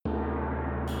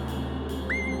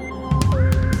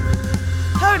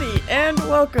and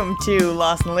welcome to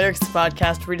Lost in Lyrics, the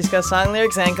podcast where we discuss song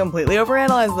lyrics and completely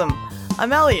overanalyze them.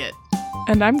 I'm Elliot.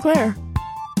 And I'm Claire.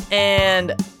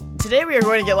 And today we are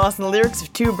going to get lost in the lyrics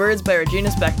of Two Birds by Regina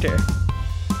Spektor.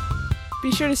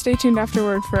 Be sure to stay tuned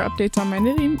afterward for updates on my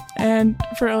knitting and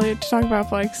for Elliot to talk about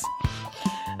Flex.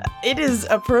 It is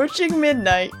approaching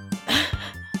midnight.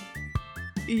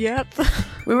 Yep.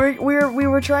 We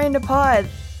were trying to pod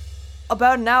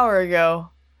about an hour ago.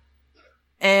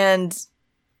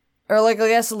 Or I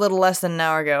guess a little less than an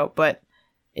hour ago, but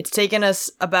it's taken us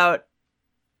about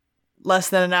less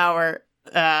than an hour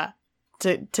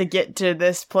to get to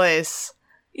this place.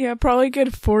 Yeah, probably a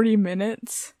good 40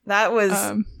 minutes. That was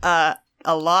a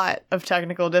lot of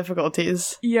technical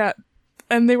difficulties. Yeah,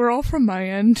 and they were all from my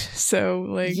end,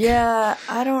 so, Yeah,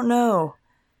 I don't know.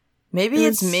 Maybe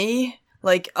it's me.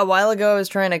 A while ago I was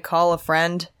trying to call a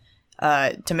friend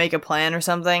to make a plan or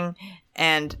something,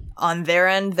 and on their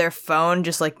end, their phone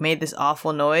just, made this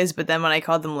awful noise, but then when I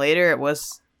called them later, it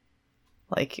was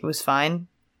fine.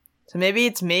 So maybe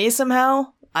it's me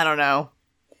somehow? I don't know.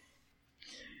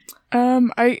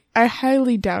 I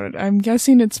highly doubt it. I'm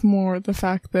guessing it's more the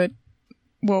fact that,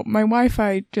 my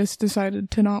Wi-Fi just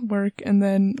decided to not work, and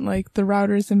then, the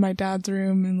router's in my dad's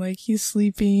room, and, he's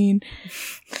sleeping,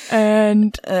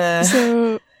 and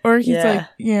so, or he's,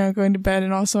 going to bed,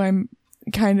 and also I'm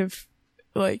kind of,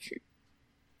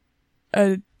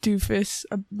 a doofus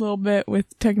a little bit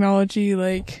with technology,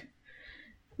 I'm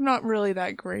not really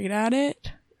that great at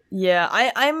it. Yeah,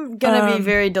 I'm gonna be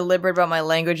very deliberate about my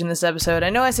language in this episode. I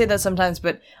know I say that sometimes,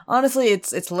 but honestly,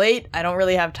 it's late. I don't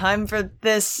really have time for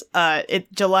this.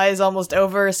 July is almost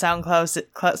over.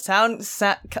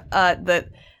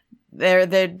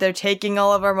 They're taking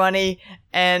all of our money,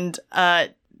 and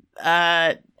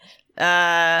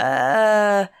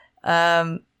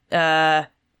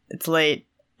it's late.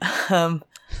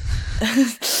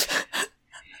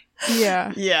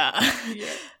 Yeah. Yeah.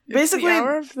 Basically, it's the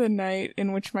hour of the night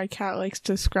in which my cat likes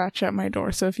to scratch at my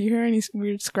door. So if you hear any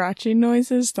weird scratching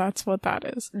noises, that's what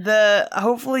that is.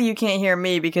 Hopefully you can't hear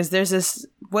me because there's this.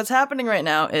 What's happening right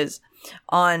now is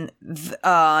on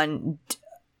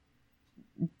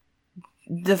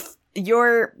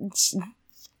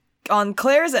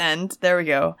Claire's end. There we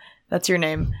go. That's your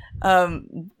name.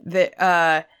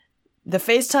 The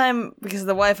FaceTime, because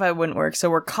the Wi-Fi wouldn't work, so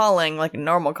we're calling like a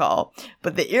normal call,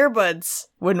 but the earbuds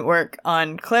wouldn't work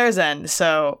on Claire's end,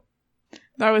 so...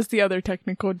 That was the other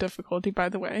technical difficulty, by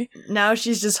the way. Now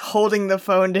she's just holding the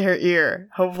phone to her ear.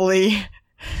 Hopefully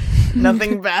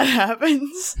nothing bad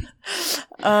happens.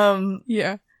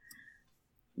 Yeah.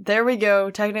 There we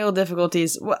go, technical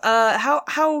difficulties. How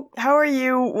are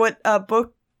you? What,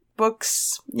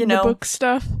 books, The book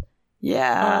stuff?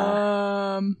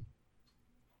 Yeah.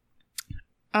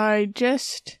 I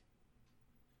just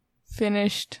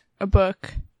finished a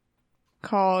book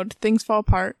called Things Fall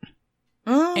Apart,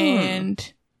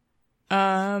 and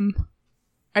I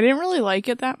didn't really like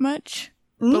it that much,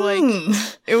 but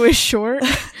it was short,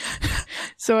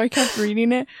 so I kept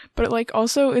reading it. But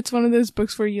also, it's one of those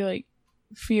books where you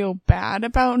feel bad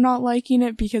about not liking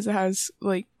it because it has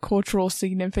cultural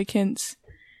significance,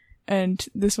 and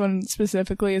this one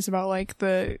specifically is about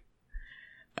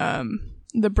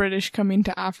the British coming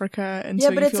to Africa, and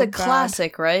but it's a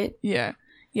classic, right? Yeah,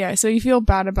 so you feel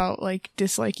bad about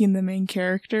disliking the main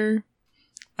character.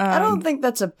 I don't think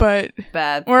that's bad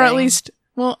thing. Or at least,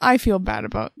 I feel bad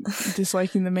about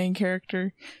disliking the main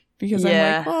character because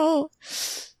I'm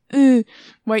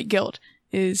white guilt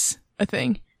is a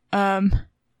thing.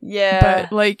 Yeah,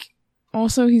 but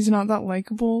also he's not that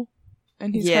likable,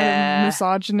 and he's kind of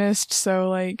misogynist,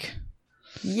 so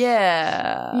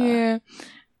yeah.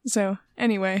 So,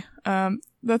 anyway,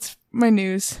 that's my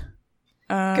news.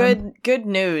 Good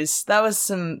news. That was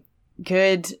some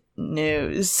good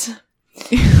news.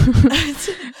 This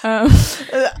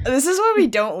is why we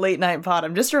don't late night pod.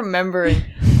 I'm just remembering.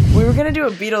 We were gonna do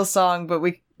a Beatles song, but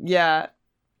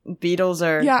Beatles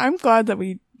are... Yeah, I'm glad that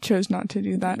we chose not to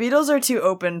do that. Beatles are too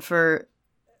open for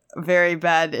very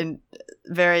bad and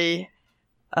very,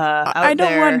 out there. I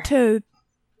don't want to,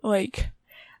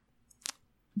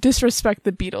 disrespect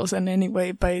the Beatles in any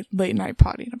way by late night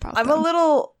potting about them. I'm a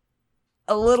little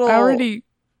I already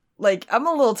I'm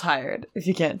a little tired, if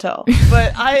you can't tell.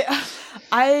 But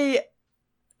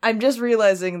I'm just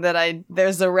realizing that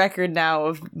there's a record now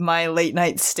of my late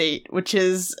night state, which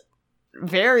is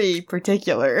very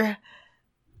particular.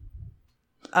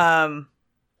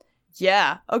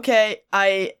 Yeah, okay.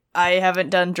 I haven't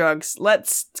done drugs.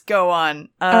 Let's go on.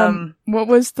 What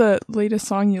was the latest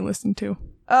song you listened to?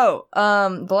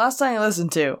 The last song I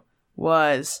listened to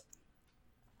was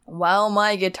While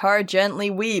My Guitar Gently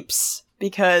Weeps,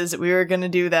 because we were going to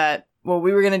do that. Well,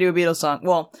 we were going to do a Beatles song.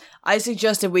 Well, I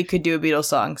suggested we could do a Beatles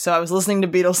song, so I was listening to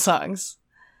Beatles songs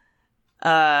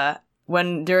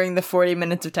during the 40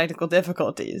 minutes of technical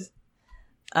difficulties.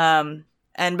 And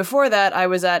before that, I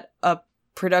was at a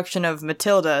production of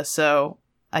Matilda, so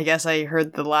I guess I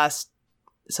heard the last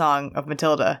song of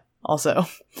Matilda also.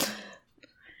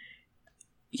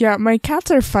 Yeah, my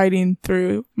cats are fighting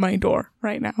through my door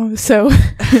right now, so...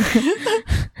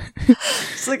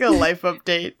 It's like a life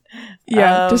update.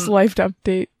 Yeah, just life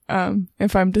update,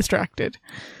 if I'm distracted.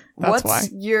 That's why.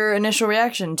 What's your initial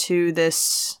reaction to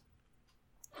this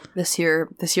here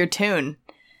tune?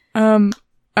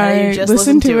 I just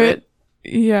listened to it.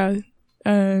 Yeah,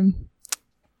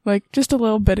 like just a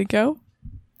little bit ago,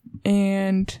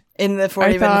 and in the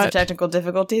 40 minutes of technical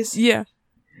difficulties? Yeah.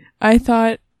 I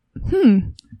thought,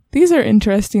 these are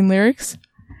interesting lyrics.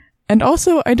 And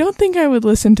also, I don't think I would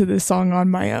listen to this song on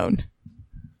my own.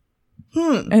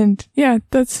 And yeah,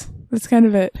 that's kind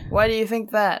of it. Why do you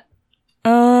think that?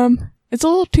 It's a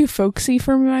little too folksy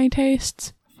for my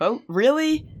tastes.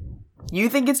 Really? You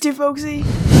think it's too folksy?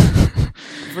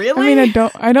 Really? I mean,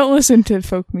 I don't listen to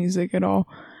folk music at all.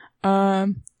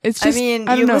 It's just, you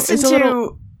listen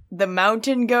to the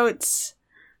Mountain Goats,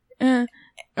 okay.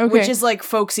 which is like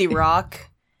folksy rock.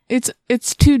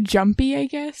 It's too jumpy, I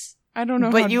guess. I don't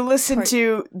know. But you listen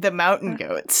to the Mountain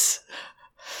Goats.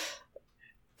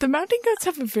 The Mountain Goats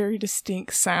have a very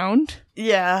distinct sound.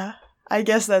 Yeah, I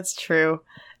guess that's true.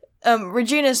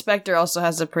 Regina Spektor also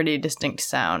has a pretty distinct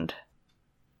sound.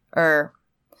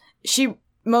 She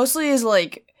mostly is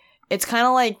like, it's kind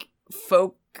of like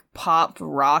folk pop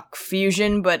rock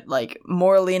fusion, but like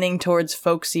more leaning towards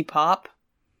folksy pop.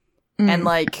 And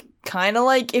like, kind of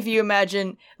like if you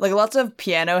imagine like lots of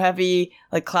piano heavy,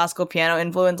 like classical piano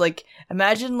influence, like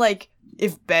imagine like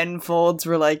if Ben Folds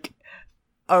were like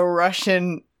a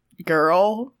Russian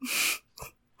girl.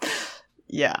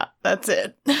 Yeah, that's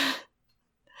it.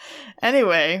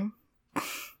 Anyway.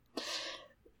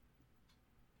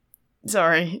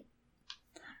 Sorry.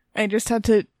 I just had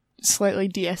to slightly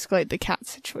de-escalate the cat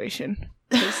situation.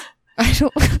 I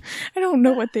don't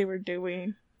know what they were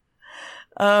doing.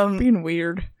 Being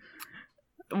weird.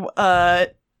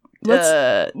 Let's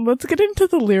get into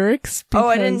the lyrics. Oh,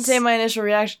 I didn't say my initial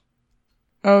reaction.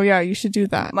 Oh yeah, you should do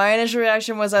that. My initial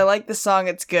reaction was, I like the song,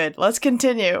 it's good. Let's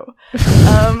continue.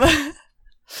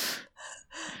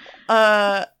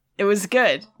 It was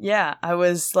good. Yeah, I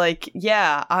was like,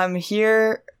 yeah, I'm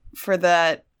here for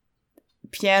that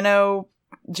piano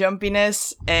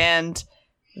jumpiness and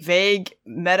vague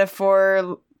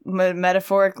metaphoric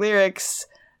lyrics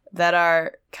that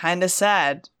are kind of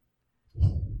sad.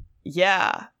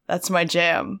 Yeah, that's my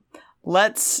jam.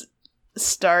 Let's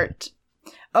start.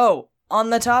 Oh,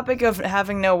 on the topic of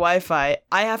having no Wi-Fi,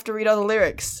 I have to read all the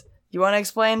lyrics. You want to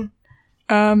explain?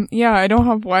 Yeah, I don't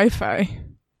have Wi-Fi.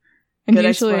 And good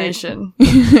explanation.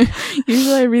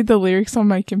 Usually I read the lyrics on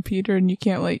my computer and you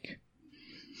can't, like,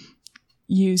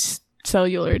 use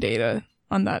cellular data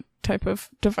on that type of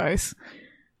device.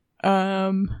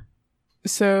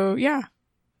 So, yeah.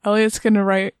 Elliot's gonna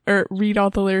read all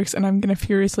the lyrics and I'm gonna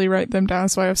furiously write them down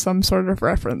so I have some sort of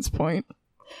reference point.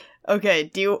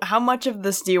 Okay, how much of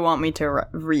this do you want me to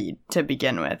read to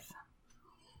begin with?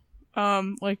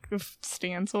 Like a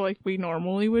stanza like we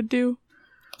normally would do.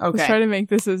 Okay. Let's try to make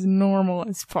this as normal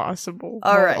as possible.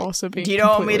 All right. Also being you don't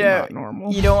want me to not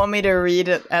normal. You don't want me to read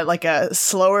it at like a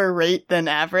slower rate than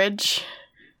average?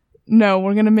 No,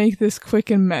 we're gonna make this quick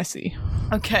and messy.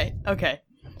 Okay.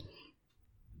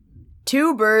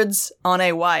 Two birds on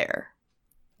a wire.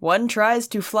 One tries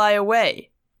to fly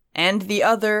away, and the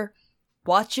other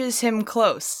watches him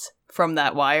close from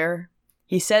that wire.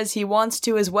 He says he wants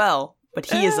to as well, but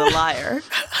he is a liar.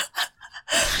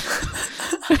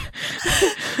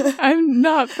 I'm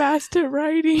not fast at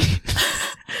writing.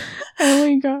 Oh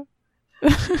my god.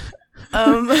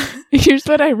 Here's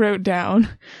what I wrote down,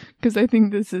 because I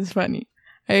think this is funny.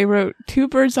 I wrote, two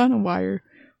birds on a wire.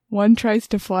 One tries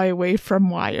to fly away from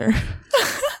wire.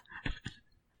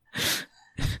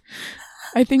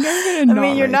 I think I'm gonna. I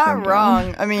mean, you're not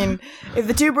wrong. I mean, if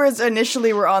the two birds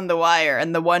initially were on the wire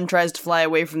and the one tries to fly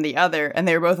away from the other, and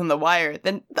they were both on the wire,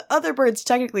 then the other bird's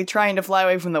technically trying to fly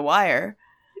away from the wire.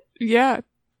 Yeah.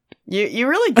 You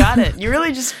really got it. You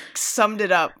really just summed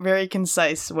it up very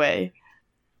concise way.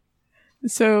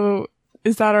 So,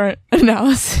 is that our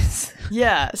analysis?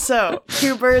 Yeah. So,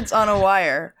 two birds on a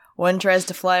wire. One tries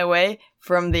to fly away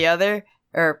from the other,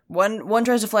 or one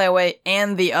tries to fly away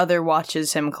and the other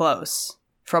watches him close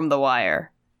from the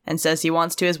wire and says he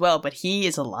wants to as well, but he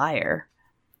is a liar.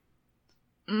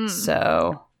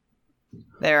 So,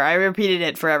 There, I repeated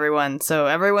it for everyone, so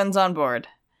everyone's on board.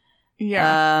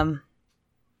 Yeah.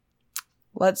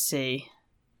 Let's see.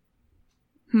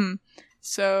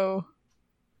 So,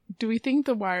 do we think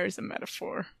the wire is a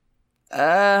metaphor?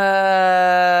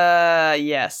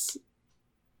 Yes.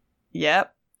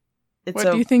 Yep.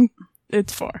 What do you think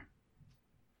it's for?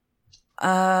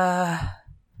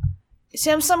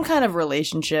 Some kind of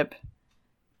relationship.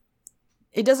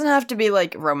 It doesn't have to be,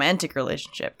 like, romantic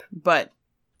relationship, but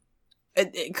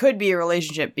it could be a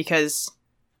relationship because,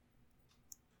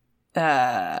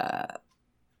 it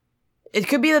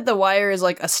could be that the wire is,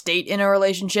 like, a state in a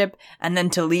relationship, and then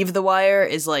to leave the wire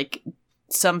is, like,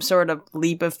 some sort of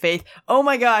leap of faith. Oh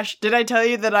my gosh, did I tell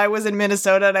you that I was in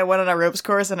Minnesota and I went on a ropes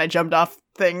course and I jumped off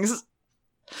things?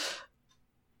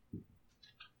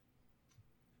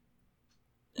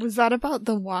 Was that about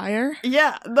the wire?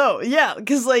 Yeah, no, yeah,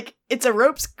 because, like, it's a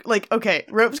ropes, like, okay,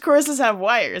 ropes courses have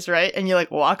wires, right? And you,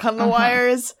 like, walk on the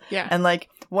wires. Yeah. And, like,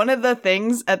 one of the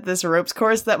things at this ropes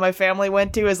course that my family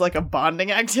went to as, like, a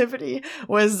bonding activity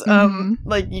was,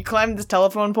 like, you climbed this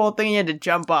telephone pole thing and you had to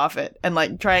jump off it and,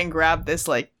 like, try and grab this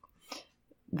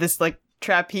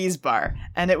trapeze bar.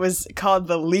 And it was called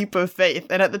the Leap of Faith.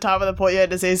 And at the top of the pole, you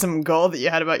had to say some goal that you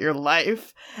had about your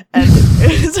life. And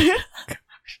it was...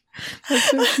 That's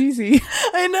so cheesy.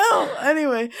 I know.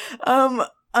 Anyway,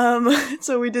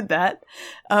 so we did that.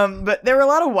 But there were a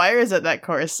lot of wires at that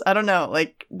course. I don't know.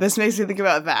 Like, this makes me think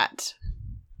about that.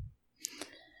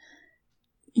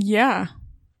 Yeah,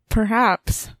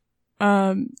 perhaps.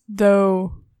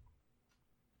 Though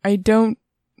I don't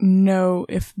know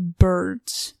if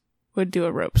birds would do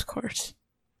a ropes course.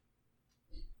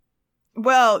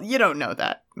 Well, you don't know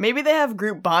that. Maybe they have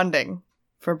group bonding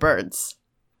for birds.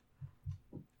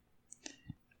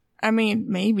 I mean,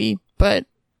 maybe, but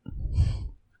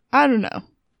I don't know.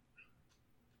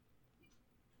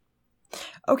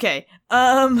 Okay.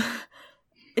 Do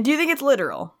you think it's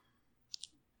literal?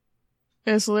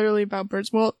 It's literally about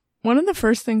birds. Well, one of the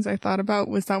first things I thought about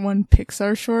was that one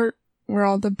Pixar short where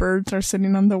all the birds are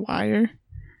sitting on the wire,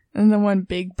 and then one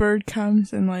big bird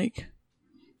comes and, like,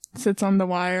 sits on the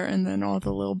wire, and then all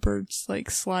the little birds, like,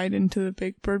 slide into the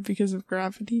big bird because of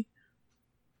gravity.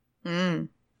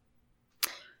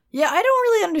 Yeah, I don't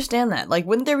really understand that. Like,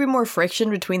 wouldn't there be more friction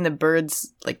between the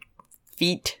bird's, like,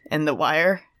 feet and the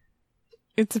wire?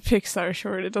 It's a Pixar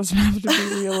short. It doesn't have to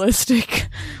be realistic.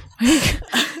 Like,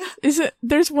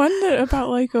 there's one about,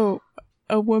 like, a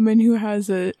woman who has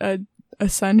a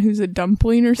son who's a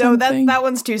dumpling or something? No, that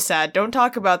one's too sad. Don't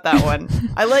talk about that one.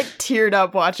 I, like, teared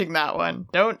up watching that one.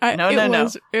 No.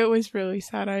 It was really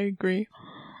sad, I agree.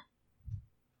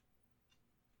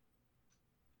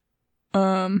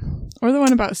 Or the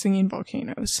one about singing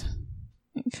volcanoes.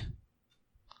 I think.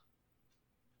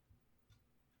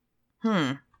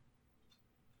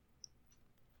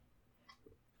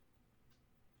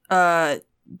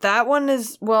 That one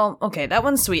is, well, okay, that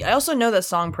one's sweet. I also know that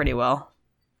song pretty well.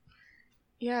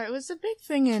 Yeah, it was a big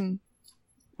thing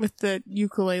with the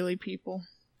ukulele people.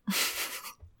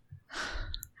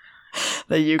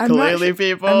 The ukulele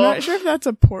people. I'm not sure if that's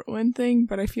a Portland thing,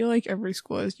 but I feel like every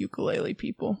school has ukulele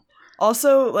people.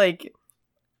 Also, like,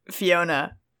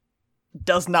 Fiona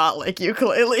does not like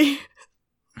ukulele.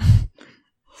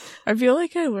 I feel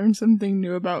like I learn something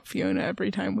new about Fiona every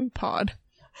time we pod.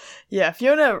 Yeah,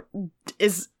 Fiona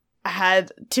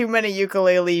had too many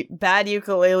bad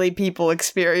ukulele people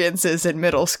experiences in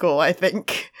middle school, I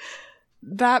think.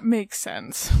 That makes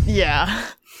sense. Yeah.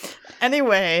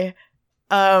 Anyway,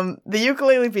 the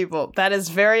ukulele people, that is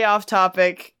very off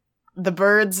topic. The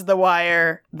birds, the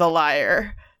wire, the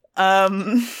liar.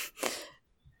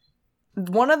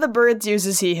 One of the birds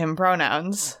uses he, him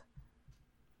pronouns.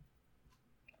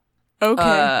 Okay,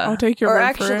 I'll take your word for it.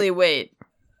 Or actually, wait.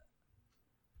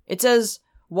 It says,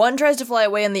 one tries to fly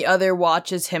away and the other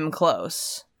watches him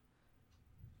close.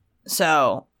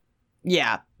 So,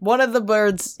 yeah. One of the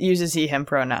birds uses he, him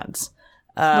pronouns.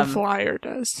 The flyer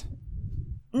does.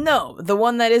 No, the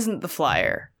one that isn't the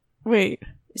flyer. Wait.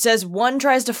 It says, one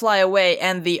tries to fly away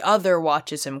and the other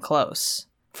watches him close.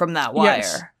 From that wire.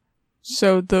 Yes.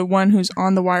 So the one who's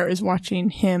on the wire is watching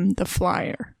him, the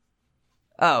flyer.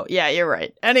 Oh, yeah, you're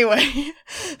right. Anyway,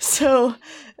 so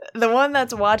the one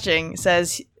that's watching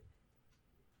says,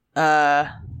 says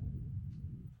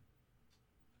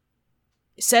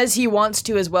he wants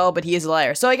to as well, but he is a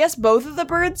liar. So I guess both of the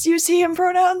birds use he, him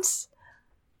pronouns?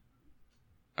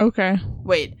 Okay.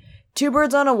 Wait, two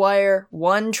birds on a wire,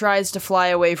 one tries to fly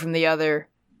away from the other.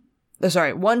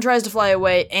 one tries to fly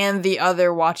away and the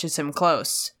other watches him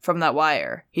close from that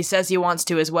wire. He says he wants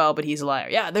to as well, but he's a liar.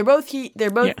 Yeah, they both use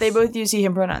he,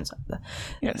 him pronouns.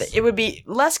 Yes. It would be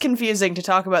less confusing to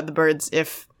talk about the birds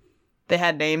if they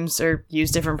had names or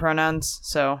used different pronouns.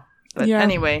 So, but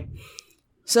anyway.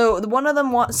 So one of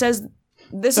them says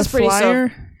this is pretty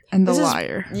flyer and the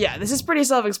liar. This is pretty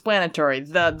self-explanatory.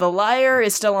 The liar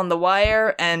is still on the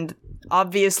wire and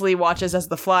obviously watches as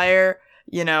the flyer,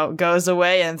 goes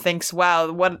away and thinks,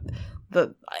 wow,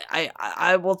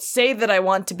 I will say that I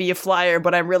want to be a flyer,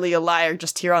 but I'm really a liar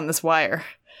just here on this wire.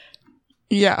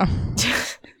 Yeah.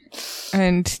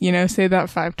 And, say that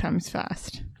 5 times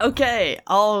fast. Okay,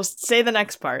 I'll say the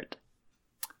next part.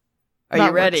 Are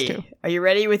you ready? Are you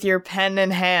ready with your pen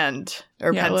in hand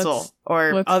or pencil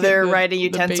or other writing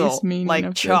utensil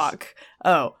like chalk? This.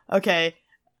 Oh, okay.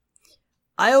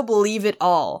 I'll believe it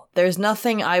all. There's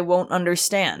nothing I won't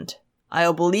understand.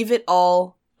 I'll believe it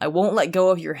all. I won't let go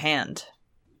of your hand.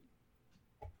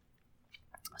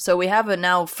 So we have a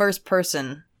now first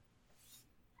person.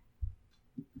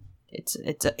 It's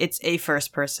a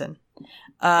first person.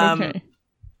 Okay.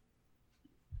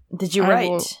 Did you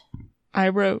write? I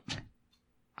wrote,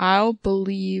 I'll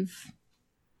believe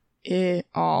it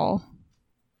all.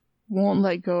 Won't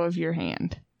let go of your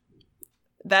hand.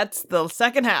 That's the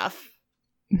second half.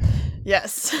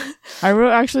 Yes. I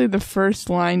wrote actually the first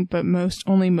line, but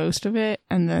only most of it,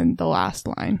 and then the last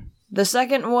line. The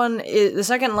second line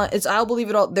is I'll believe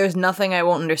it all. There's nothing I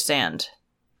won't understand.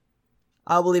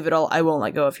 I'll believe it all. I won't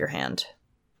let go of your hand.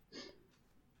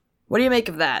 What do you make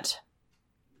of that?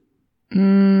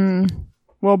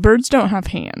 Well, birds don't have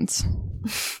hands.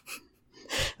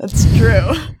 That's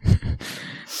true.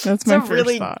 That's my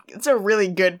first thought. It's a really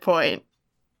good point.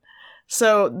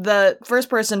 So the first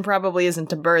person probably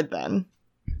isn't a bird then.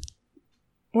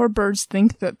 Or birds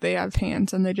think that they have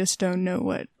hands and they just don't know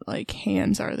what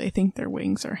hands are. They think their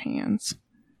wings are hands.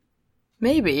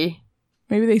 Maybe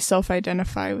they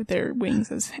self-identify with their wings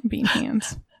as being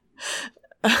hands.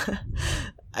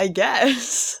 I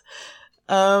guess.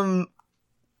 But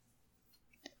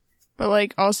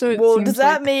also well, does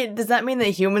that mean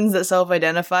that humans that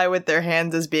self-identify with their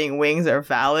hands as being wings are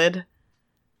valid?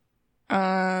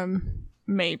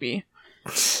 Maybe.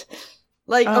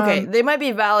 Okay, they might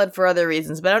be valid for other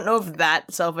reasons, but I don't know if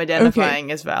that self-identifying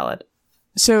is valid.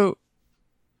 So,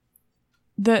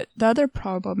 the other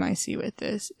problem I see with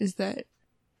this is that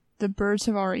the birds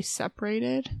have already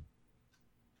separated.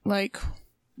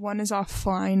 One is off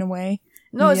flying away.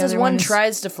 No, it says one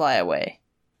tries to fly away.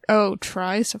 Oh,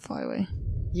 tries to fly away.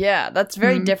 Yeah, that's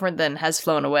very different than has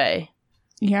flown away.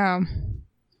 Yeah.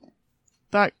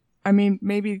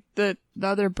 Maybe the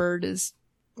other bird is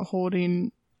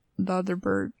holding the other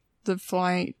bird,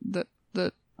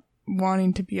 the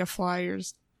wanting to be a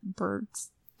flyer's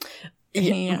bird's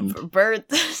hand. Bird.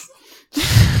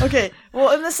 Okay,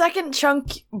 well, in the second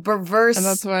chunk verse, and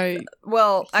that's why.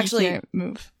 Well, actually, can't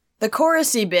move. The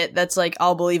chorusy bit that's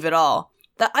I'll believe it all.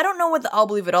 That I don't know what the I'll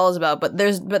believe it all is about, but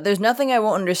there's nothing I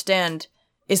won't understand.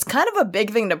 Is kind of a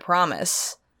big thing to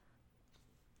promise.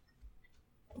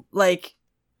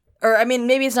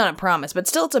 Maybe it's not a promise, but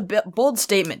still it's a bold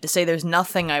statement to say there's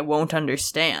nothing I won't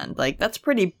understand. That's a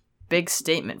pretty big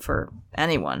statement for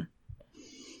anyone.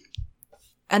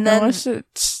 And then unless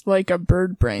it's a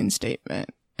bird brain statement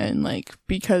and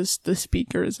because the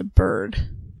speaker is a bird.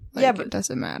 But it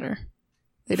doesn't matter.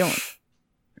 They don't.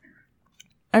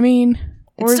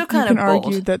 It's still kind you can of bold.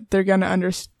 argue that they're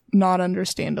gonna not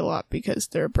understand a lot because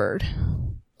they're a bird.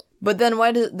 But then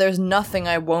why there's nothing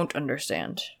I won't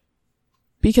understand?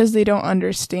 Because they don't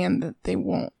understand that they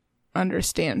won't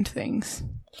understand things.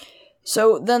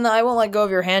 So then the I won't let go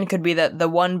of your hand could be that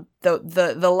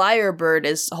the liar bird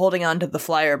is holding on to the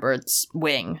flyer bird's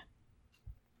wing.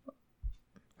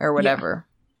 Or whatever.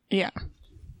 Yeah.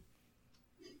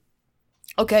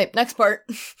 Okay, next part.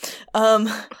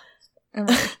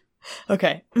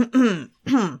 Okay.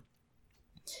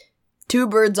 2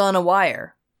 birds on a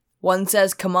wire. One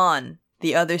says, come on.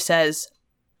 The other says...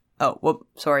 Oh, whoop,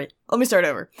 sorry. Let me start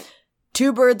over.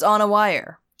 2 birds on a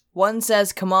wire. One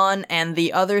says, come on, and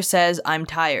the other says, I'm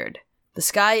tired. The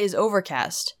sky is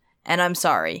overcast, and I'm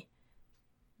sorry.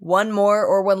 One more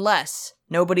or one less.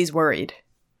 Nobody's worried.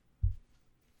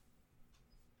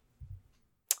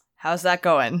 How's that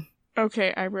going?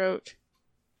 Okay, I wrote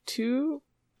 2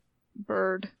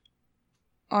 bird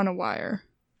on a wire.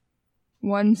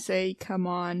 One say, come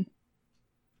on.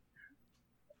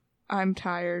 I'm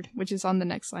tired, which is on the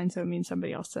next line, so it means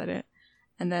somebody else said it.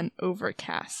 And then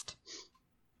overcast.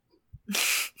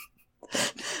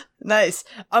 Nice.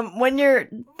 When you're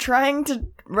trying to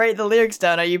write the lyrics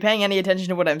down, are you paying any attention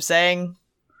to what I'm saying?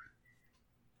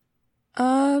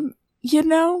 You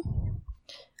know,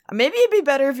 maybe it'd be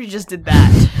better if you just did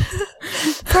that.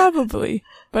 probably,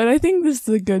 but I think this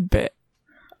is a good bit.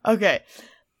 Okay.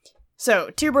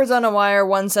 So, two birds on a wire,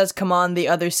 one says, come on, the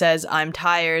other says, I'm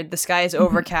tired, the sky is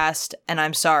overcast, and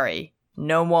I'm sorry.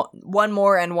 No more, one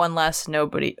more and one less,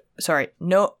 nobody, sorry,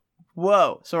 no,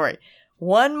 whoa, sorry.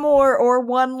 One more or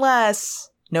one less,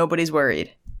 nobody's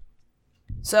worried.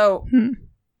 So,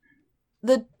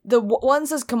 the one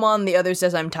says, come on, the other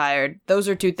says, I'm tired. Those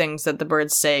are two things that the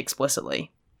birds say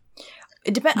explicitly.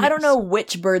 It depends. Yes. I don't know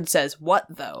which bird says what,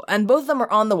 though. And both of them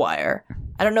are on the wire.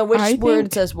 I don't know which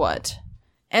word says what.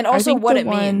 And also what it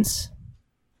means.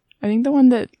 I think the one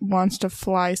that wants to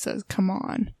fly says, come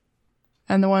on.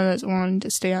 And the one that's wanting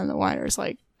to stay on the wire is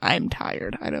like, I'm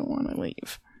tired. I don't want to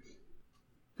leave.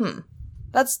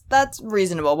 That's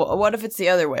reasonable. But what if it's the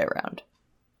other way around?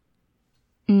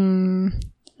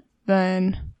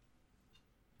 Then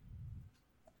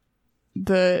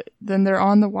they're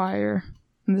on the wire.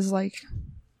 And this is like,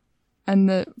 and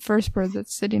the first bird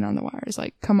that's sitting on the wire is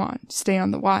like, come on, stay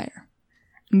on the wire.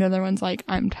 And the other one's like,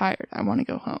 I'm tired. I want to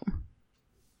go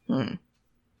home.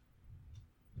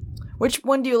 Which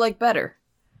one do you like better?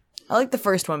 I like the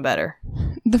first one better.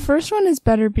 The first one is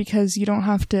better because you don't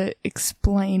have to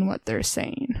explain what they're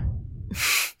saying.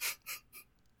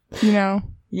 You know?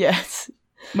 Yes.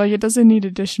 Like, it doesn't need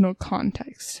additional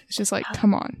context. It's just like,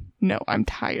 come on. No, I'm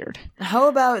tired. How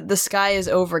about the sky is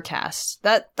overcast?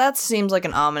 That seems like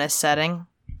an ominous setting.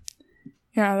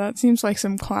 Yeah, that seems like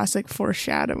some classic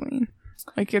foreshadowing.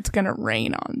 Like it's gonna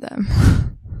rain on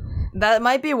them. That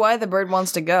might be why the bird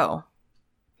wants to go.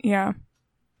 Yeah.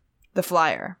 The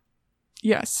flyer.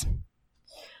 Yes.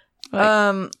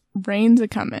 Like, rain's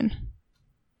a-coming.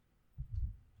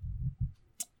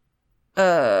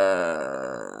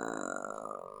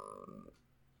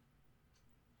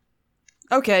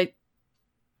 Okay.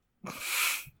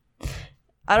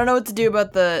 I don't know what to do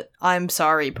about the I'm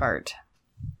sorry part.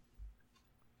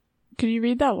 Could you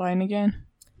read that line again?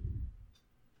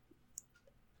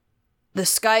 The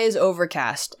sky is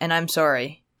overcast, and I'm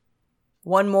sorry.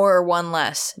 One more or one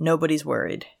less, nobody's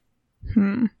worried.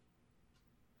 Do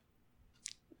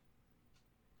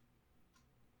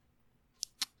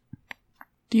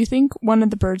you think one of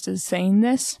the birds is saying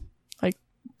this? Like,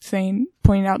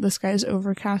 pointing out the sky is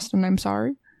overcast and I'm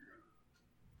sorry?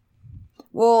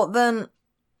 Well, then,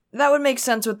 that would make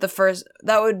sense with the first...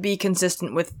 That would be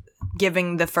consistent with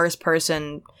giving the first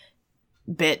person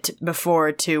bit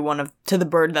before to the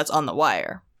bird that's on the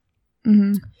wire.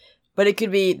 But it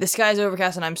could be, the sky's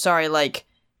overcast and I'm sorry, like,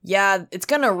 yeah, it's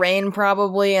gonna rain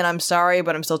probably, and I'm sorry,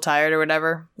 but I'm still tired or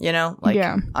whatever, you know? Like,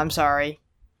 yeah. I'm sorry,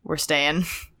 we're staying.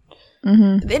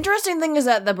 The interesting thing is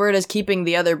that the bird is keeping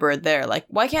the other bird there. Like,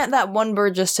 why can't that one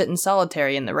bird just sit in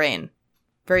solitary in the rain?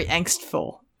 Very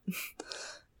angstful.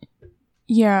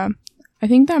 Yeah, I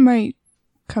think that might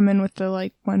come in with the,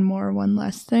 like, one more, one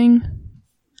less thing.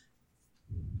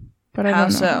 But I don't know. How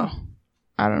so?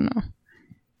 I don't know.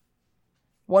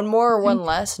 One more or one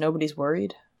less? Nobody's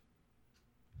worried?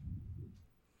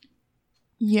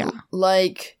 Yeah.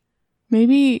 Like...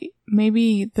 Maybe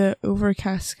the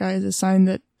overcast sky is a sign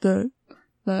that the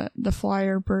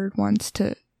flyer bird has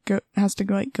to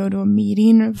go to a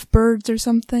meeting of birds or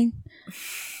something.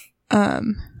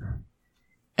 And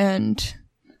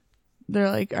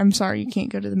they're like, I'm sorry, you can't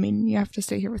go to the meeting. You have to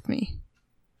stay here with me.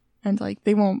 And like,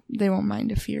 they won't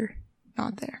mind if you're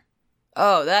not there.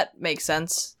 Oh, that makes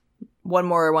sense. One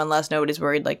more or one less, nobody's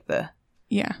worried.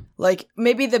 Yeah. Like,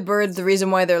 maybe the birds, the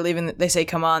reason why they're leaving, they say,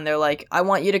 come on, they're like, I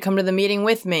want you to come to the meeting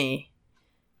with me.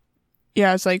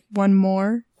 Yeah, it's like, one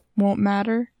more won't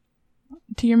matter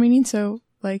to your meeting, so,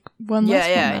 like, one less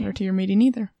won't matter to your meeting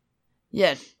either.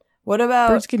 Yeah. What about...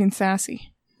 Birds getting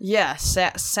sassy. Yeah,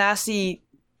 sassy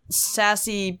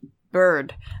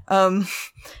bird. The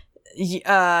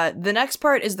next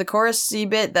part is the chorus-y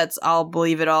bit, that's I'll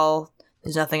believe it all.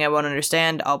 There's nothing I won't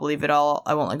understand. I'll believe it all.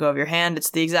 I won't let go of your hand.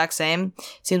 It's the exact same.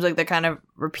 Seems like they're kind of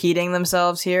repeating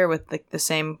themselves here with the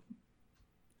same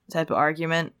type of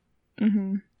argument.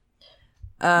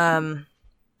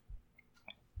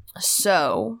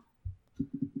 So,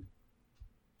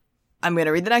 I'm going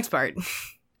to read the next part.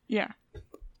 Yeah.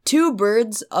 Two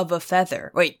birds of a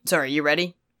feather. Wait, sorry, you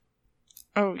ready?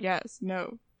 Oh, yes.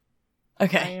 No.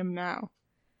 Okay. I am now.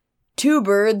 Two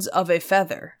birds of a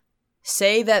feather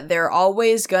say that they're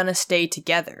always gonna stay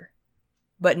together,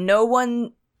 but no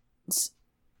one's...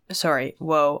 Sorry,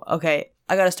 whoa, okay,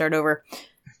 I gotta start over.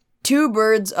 Two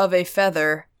birds of a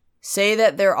feather say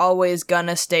that they're always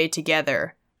gonna stay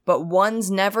together, but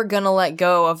one's never gonna let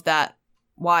go of that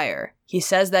wire. He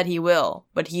says that he will,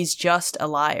 but he's just a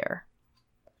liar.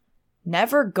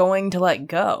 never going to let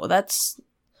go.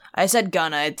 I said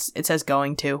gonna, it says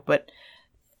going to, but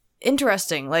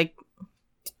interesting. Like,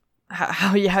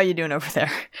 how you doing over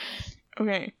there?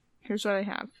 Okay, here's what I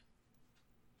have.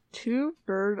 2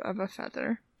 birds of a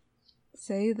feather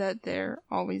say that they're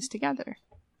always together,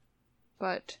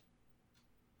 but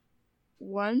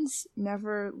one's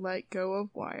never let go of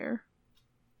wire,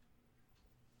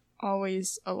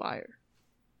 always a liar.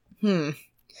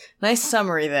 Nice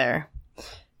summary there.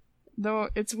 Though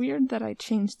it's weird that I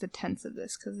changed the tense of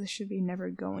this, because this should be never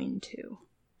going to.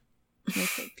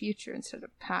 Make it future instead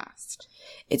of past.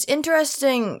 It's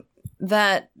interesting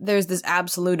that there's this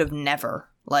absolute of never.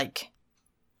 Like,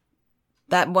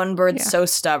 that one bird's so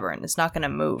stubborn, it's not gonna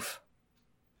move.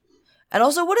 And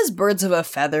also, what does birds of a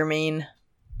feather mean?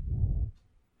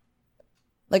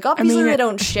 Like, obviously they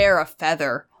don't share a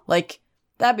feather. Like,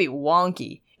 that'd be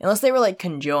wonky. Unless they were, like,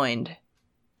 conjoined.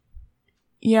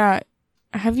 Yeah.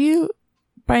 Have you,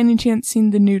 by any chance, seen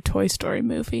the new Toy Story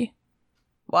movie?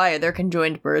 Why? Are there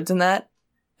conjoined birds in that?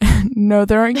 No,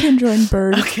 there aren't conjoined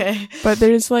birds. Okay. But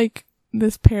there's, like,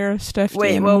 this pair of stuffed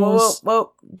animals.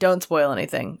 Whoa. Don't spoil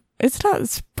anything. It's not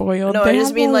spoiled. No, I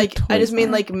just mean,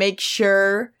 make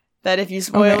sure that if you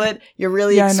spoil it, you're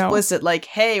really explicit. Like,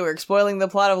 hey, we're spoiling the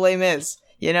plot of Les Mis.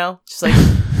 You know? Just like...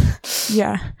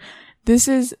 Yeah. This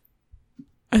is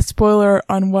a spoiler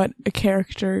on what a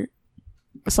character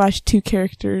 / 2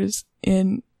 characters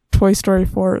in Toy Story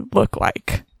 4 look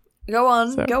like. Go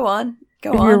on.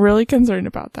 If you're really concerned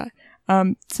about that.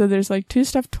 So there's like 2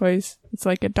 stuffed toys. It's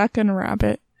like a duck and a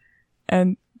rabbit.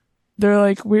 And they're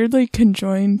like weirdly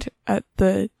conjoined at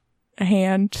the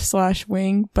hand /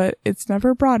 wing, but it's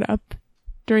never brought up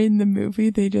during the movie.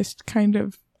 They just kind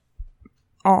of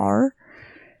are.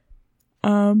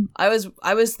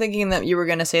 I was thinking that you were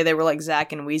gonna say they were like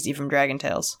Zack and Wheezy from Dragon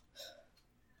Tales.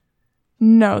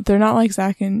 No, they're not like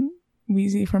Zack and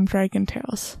Wheezy from Dragon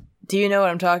Tales. Do you know what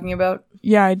I'm talking about?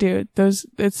 Yeah, I do.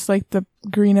 It's like the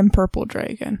green and purple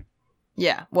dragon.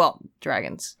 Yeah, well,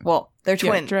 dragons. Well, they're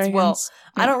twins. Yeah, dragons. Well,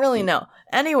 I don't really know.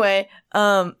 Anyway,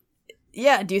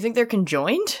 yeah, do you think they're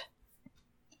conjoined?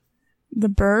 The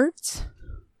birds?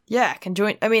 Yeah,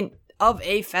 conjoined. I mean, of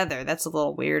a feather. That's a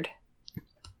little weird.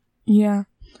 Yeah.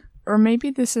 Or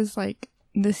maybe this is like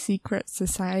the secret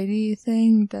society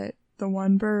thing that the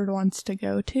one bird wants to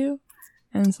go to.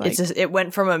 And it's like... it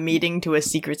went from a meeting to a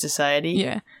secret society?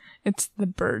 Yeah. It's the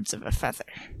birds of a feather.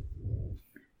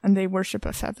 And they worship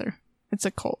a feather. It's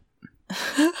a cult.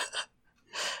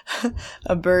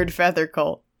 A bird feather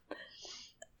cult.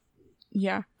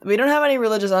 Yeah. We don't have any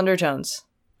religious undertones.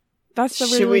 That's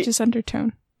the religious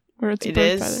undertone. Where it's a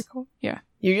bird feather cult. Yeah.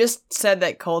 You just said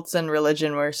that cults and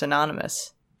religion were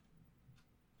synonymous.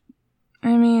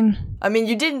 I mean,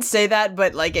 you didn't say that,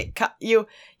 but like I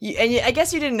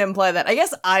guess you didn't imply that. I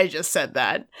guess I just said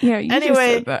that. Yeah. Anyway, just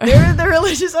said that. There are the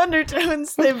religious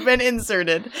undertones. They've been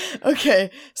inserted.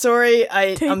 Okay, sorry.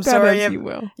 I'm sorry. As you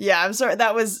will. Yeah, I'm sorry.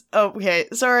 That was okay.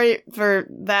 Sorry for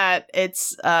that.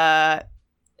 It's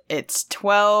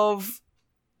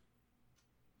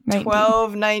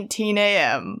 12:19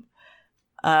 a.m.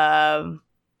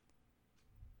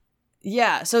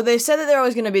 Yeah, so they said that they're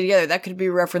always going to be together. That could be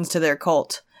a reference to their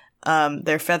cult,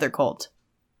 their feather cult.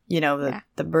 You know,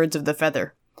 the birds of the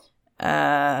feather.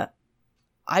 I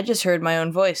just heard my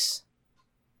own voice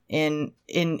in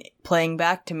playing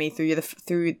back to me through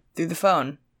the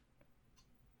phone.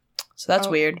 So that's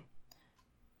weird.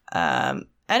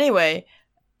 Anyway,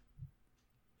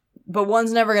 but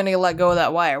one's never going to let go of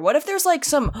that wire. What if there's like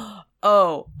some I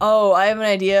have an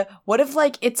idea. What if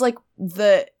like it's like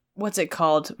the What's it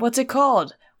called?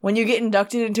 When you get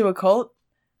inducted into a cult?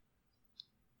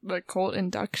 The cult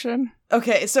induction?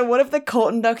 Okay, so what if the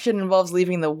cult induction involves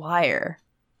leaving the wire?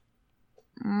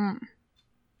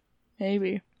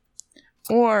 Maybe.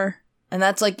 Or... And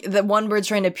that's like the one bird's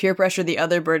trying to peer pressure the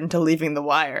other bird into leaving the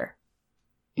wire.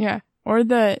 Yeah. Or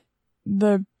the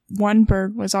one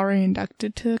bird was already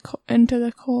inducted into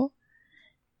the cult.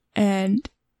 And...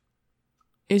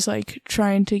 is like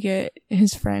trying to get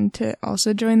his friend to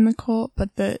also join the cult,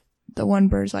 but the one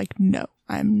bird's like, no,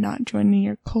 I'm not joining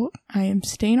your cult. I am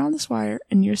staying on this wire,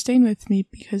 and you're staying with me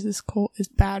because this cult is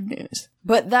bad news.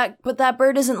 But that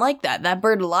bird isn't like that. That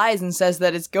bird lies and says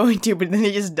that it's going to, but then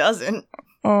he just doesn't.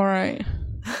 All right,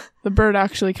 the bird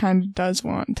actually kind of does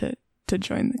want to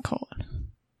join the cult.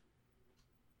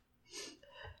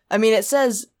 I mean, it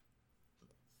says.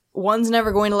 One's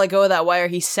never going to let go of that wire.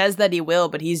 He says that he will,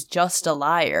 but he's just a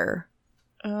liar.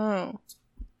 Oh.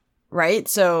 Right?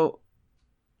 So,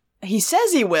 he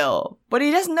says he will, but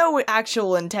he doesn't know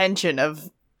actual intention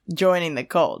of joining the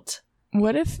cult.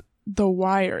 What if the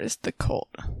wire is the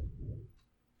cult?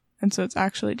 And so it's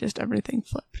actually just everything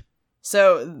flipped.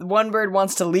 So one bird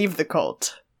wants to leave the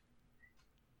cult.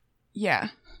 Yeah.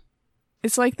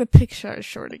 It's like the Picture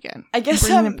short again. I guess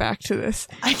bringing it back to this.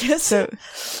 I guess so.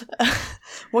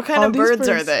 What kind of birds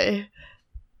are they?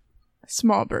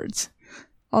 Small birds.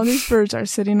 All these birds are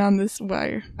sitting on this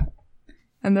wire.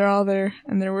 And they're all there,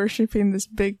 and they're worshipping this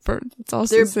big bird that's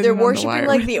also sitting on the wire. They're worshipping,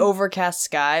 like, the overcast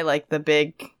sky, like the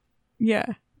big...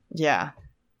 Yeah. Yeah.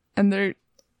 And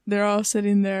they're all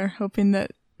sitting there, hoping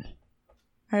that...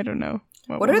 I don't know.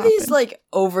 What are these, like,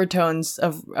 overtones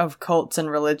of cults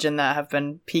and religion that have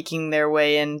been peeking their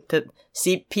way into...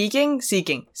 Seeping?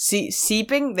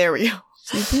 There we go.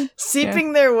 Seeping?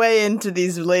 Seeping their way into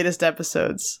these latest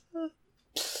episodes.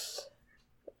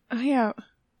 Oh, yeah.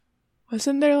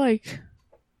 Wasn't there, like...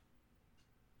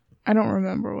 I don't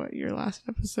remember what your last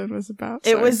episode was about.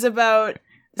 Sorry. It was about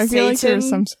I feel like there was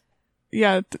some...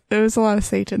 Yeah, there was a lot of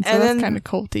Satan, so that's kind of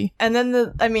culty. And then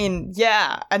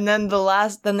and then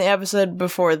the episode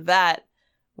before that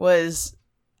was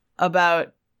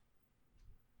about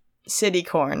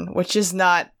Citycorn, which is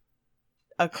not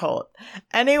a cult.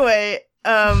 Anyway,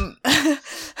 Urban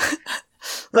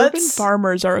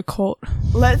farmers are a cult.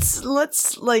 Let's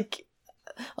like...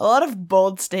 A lot of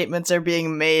bold statements are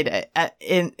being made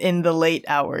in the late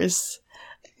hours.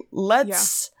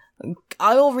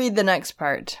 I will read the next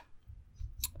part.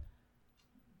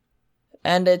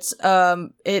 And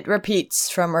it repeats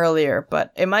from earlier,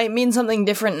 but it might mean something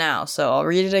different now, so I'll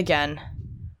read it again.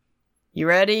 You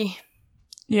ready?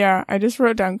 Yeah, I just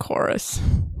wrote down chorus.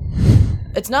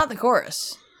 It's not the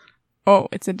chorus. Oh,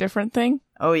 it's a different thing?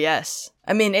 Oh, yes.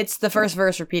 I mean, it's the first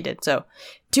verse repeated, so...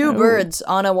 Two birds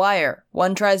on a wire.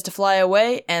 One tries to fly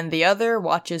away, and the other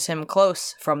watches him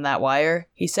close from that wire.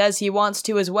 He says he wants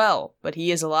to as well, but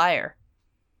he is a liar.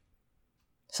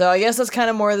 So I guess that's kind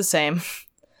of more of the same.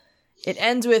 It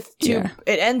ends with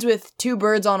two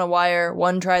birds on a wire.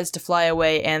 One tries to fly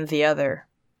away, and the other.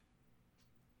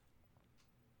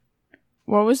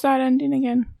 What was that ending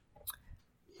again?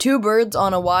 Two birds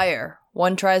on a wire.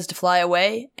 One tries to fly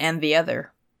away, and the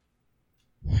other.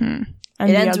 And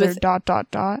it the ends other with ...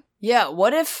 Yeah,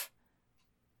 what if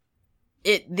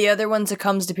the other one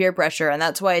succumbs to peer pressure, and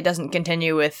that's why it doesn't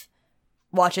continue with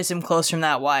watches him close from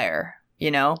that wire, you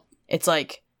know? It's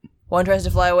like, one tries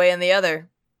to fly away and the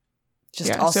other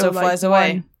just also flies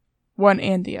away. One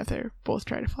and the other both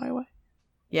try to fly away.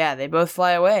 Yeah, they both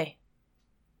fly away.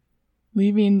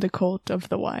 Leaving the cult of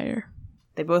the wire.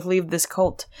 They both leave this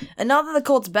cult. And not that the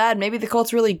cult's bad, maybe the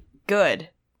cult's really good.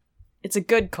 It's a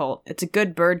good cult. It's a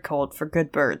good bird cult for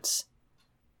good birds.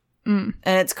 And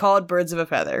it's called Birds of a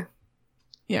Feather.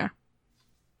 Yeah.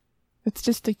 It's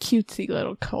just a cutesy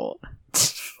little cult.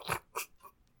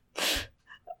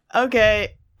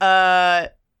 Okay.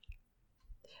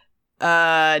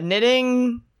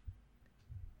 Knitting.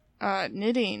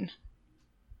 Knitting.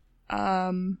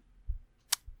 I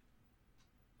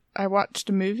watched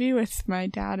a movie with my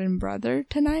dad and brother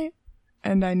tonight,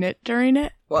 and I knit during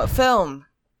it. What film?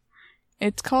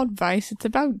 It's called Vice. It's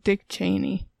about Dick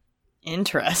Cheney.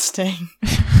 Interesting.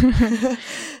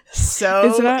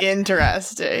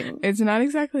 Interesting. It's not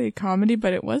exactly a comedy,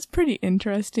 but it was pretty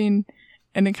interesting,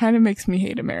 and it kind of makes me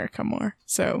hate America more.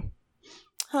 So,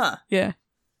 yeah.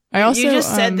 You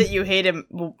just said that you hate him.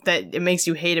 That it makes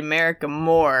you hate America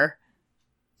more.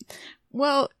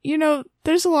 Well, you know,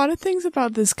 there's a lot of things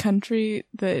about this country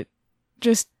that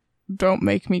just don't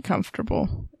make me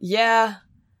comfortable. Yeah.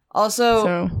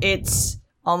 Also, it's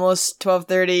almost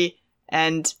 12:30,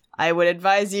 and I would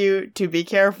advise you to be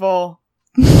careful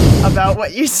about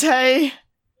what you say.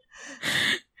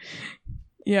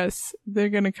 Yes, they're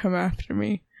gonna come after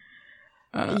me.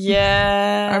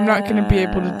 Yeah. I'm not gonna be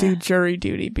able to do jury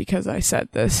duty because I said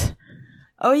this.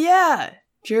 Oh yeah,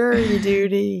 jury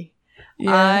duty.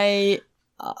 Yeah.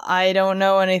 I don't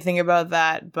know anything about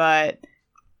that, but...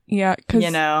 Yeah, because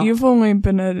you've only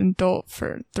been an adult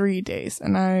for 3 days,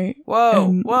 and I...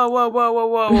 Whoa.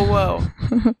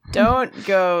 Don't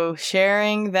go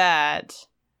sharing that.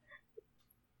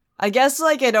 I guess,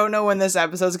 I don't know when this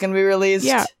episode's gonna be released.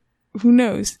 Yeah, who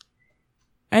knows?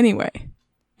 Anyway,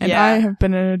 and I have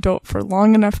been an adult for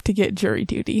long enough to get jury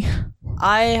duty.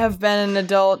 I have been an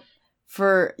adult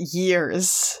for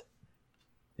years.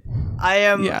 I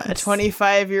am a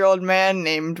 25-year-old man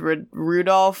named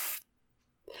Rudolph.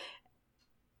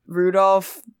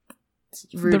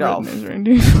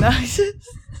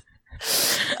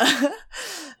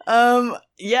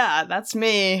 Yeah, that's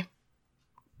me.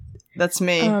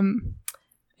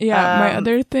 My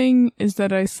other thing is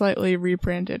that I slightly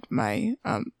rebranded my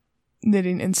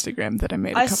knitting Instagram that I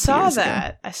made a couple years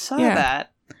ago. I saw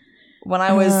that when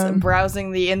I was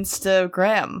browsing the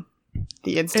Instagram.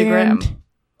 The Instagram. And,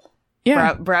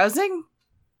 yeah. Browsing?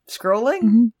 Scrolling?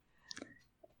 Mm-hmm.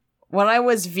 When I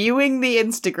was viewing the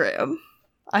Instagram,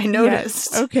 I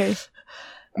noticed. Yes. Okay.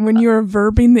 When you were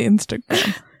verbing the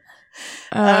Instagram.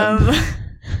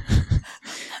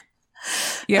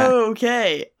 Yeah.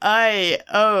 Okay. Right.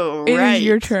 It is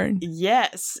your turn.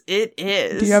 Yes, it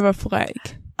is. Do you have a flag?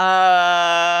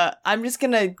 I'm just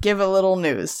gonna give a little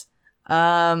news.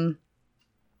 I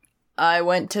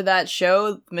went to that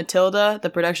show, Matilda, the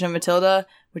production of Matilda,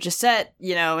 which is set,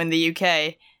 in the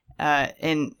UK,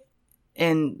 in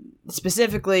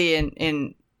specifically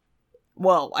in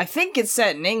well, I think it's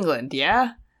set in England,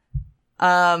 yeah?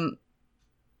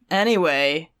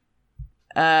 Anyway,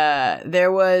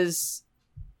 there was,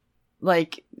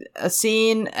 like, a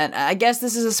scene, and I guess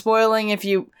this is a spoiling if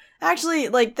you... Actually,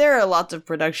 like, there are lots of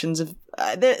productions of...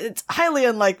 it's highly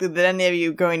unlikely that any of you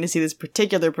are going to see this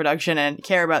particular production and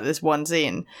care about this one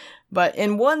scene. But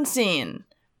in one scene,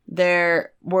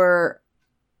 there were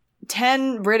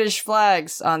 10 British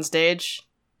flags on stage,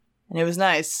 and it was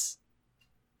nice.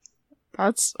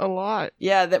 That's a lot.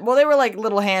 Yeah, they were like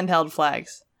little handheld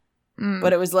flags.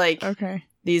 But it was like... Okay.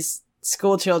 These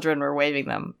school children were waving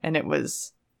them, and it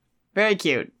was very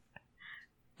cute.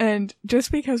 And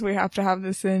just because we have to have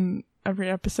this in every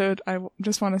episode, I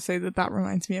just want to say that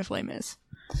reminds me of Les Mis.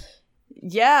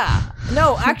 Yeah.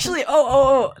 No, actually,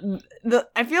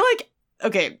 I feel like,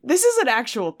 okay, this is an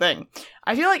actual thing.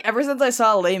 I feel like ever since I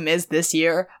saw Les Mis this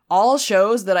year, all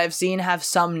shows that I've seen have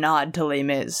some nod to Les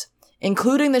Mis,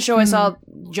 including the show I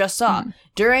just saw.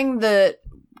 During the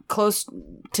close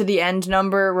to the end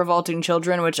number, Revolting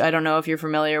Children, which I don't know if you're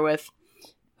familiar with.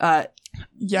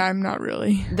 Yeah, I'm not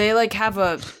really. They like have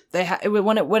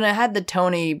when it had the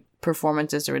Tony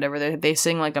performances or whatever, they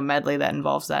sing like a medley that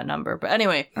involves that number. But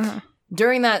anyway,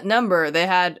 during that number they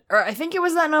had, or I think it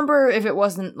was that number if it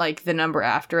wasn't like the number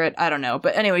after it, I don't know.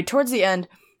 But anyway, towards the end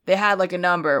they had like a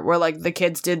number where like the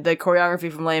kids did the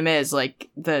choreography from Les Mis, like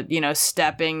the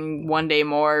stepping One Day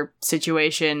More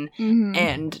situation,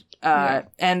 and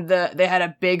they had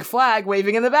a big flag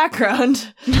waving in the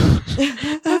background.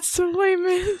 That's so Les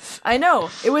Mis. I know.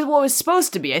 It was what was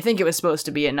supposed to be. I think it was supposed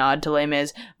to be a nod to Les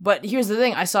Mis. But here's the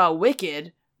thing. I saw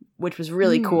Wicked, which was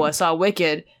really cool. I saw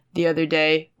Wicked the other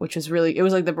day, which was it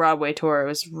was like the Broadway tour. It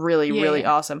was really, really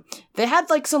awesome. They had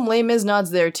like some Les Mis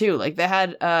nods there too. Like they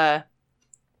had, I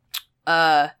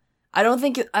don't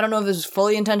know if this was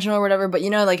fully intentional or whatever, but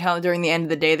like how during the end of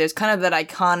the day, there's kind of that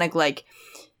iconic, like,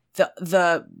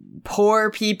 the poor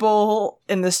people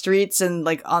in the streets and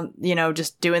like on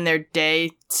just doing their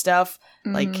day stuff,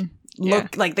 like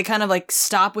like they kind of like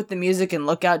stop with the music and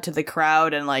look out to the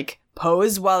crowd and like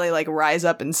pose while they like rise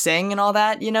up and sing and all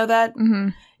that,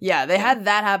 that yeah, they had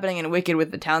that happening in Wicked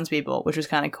with the townspeople, which was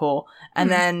kind of cool. And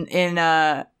then in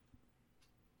and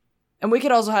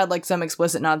Wicked also had like some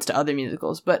explicit nods to other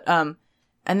musicals, but and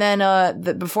then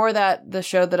before that, the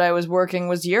show that I was working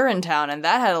was Urinetown, and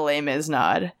that had a Les Mis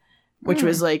nod, which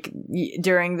was like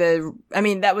during the. I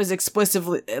mean, that was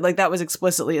explicitly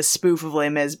a spoof of Les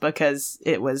Mis because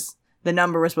the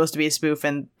number was supposed to be a spoof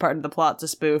and part of the plot's a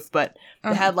spoof, but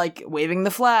they had like waving the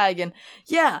flag and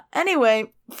yeah.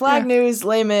 Anyway, flag news,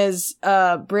 Les Mis,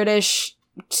 British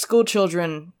school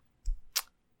children.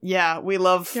 Yeah, we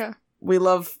love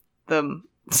them.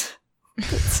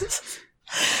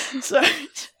 Sorry.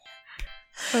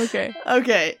 Okay.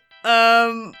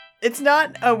 It's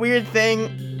not a weird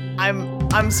thing.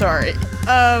 I'm sorry.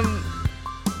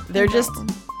 They're just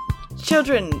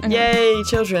children. Yay,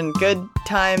 children. Good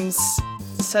times.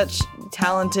 Such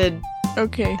talented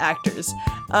actors.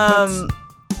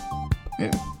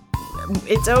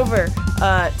 It's over.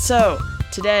 So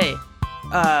today,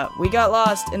 we got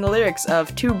lost in the lyrics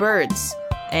of Two Birds,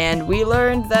 and we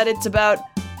learned that it's about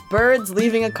birds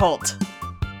leaving a cult.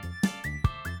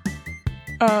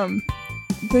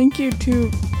 Thank you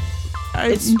to...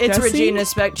 It's Regina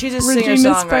Spektor. She's a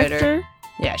singer-songwriter.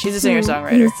 Yeah, she's a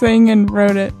singer-songwriter. Who sang and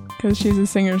wrote it, because she's a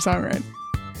singer-songwriter.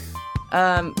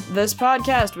 This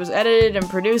podcast was edited and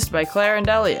produced by Claire and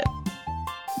Elliot.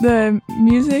 The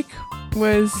music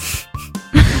was...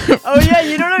 Oh yeah,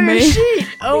 you don't have your sheet!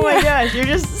 Oh my gosh, you're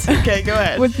just... Okay, go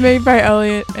ahead. Was made by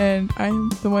Elliot, and I'm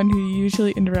the one who you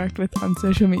usually interact with on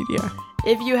social media.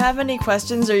 If you have any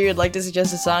questions or you'd like to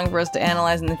suggest a song for us to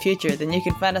analyze in the future, then you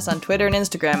can find us on Twitter and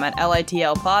Instagram at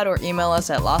LITLpod or email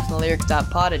us at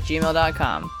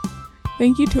lostinthelyrics.pod@gmail.com.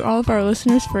 Thank you to all of our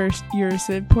listeners for your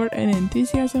support and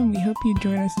enthusiasm. We hope you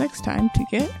join us next time to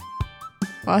get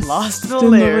lost in the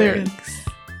lyrics.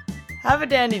 Have a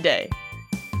dandy day.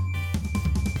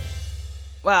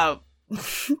 Wow.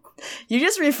 You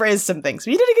just rephrased some things,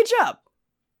 but you did a good job.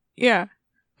 Yeah.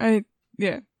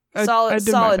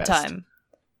 solid time.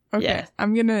 Okay, yeah.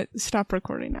 I'm gonna stop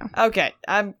recording now. Okay,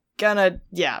 I'm gonna.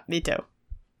 Yeah, me too.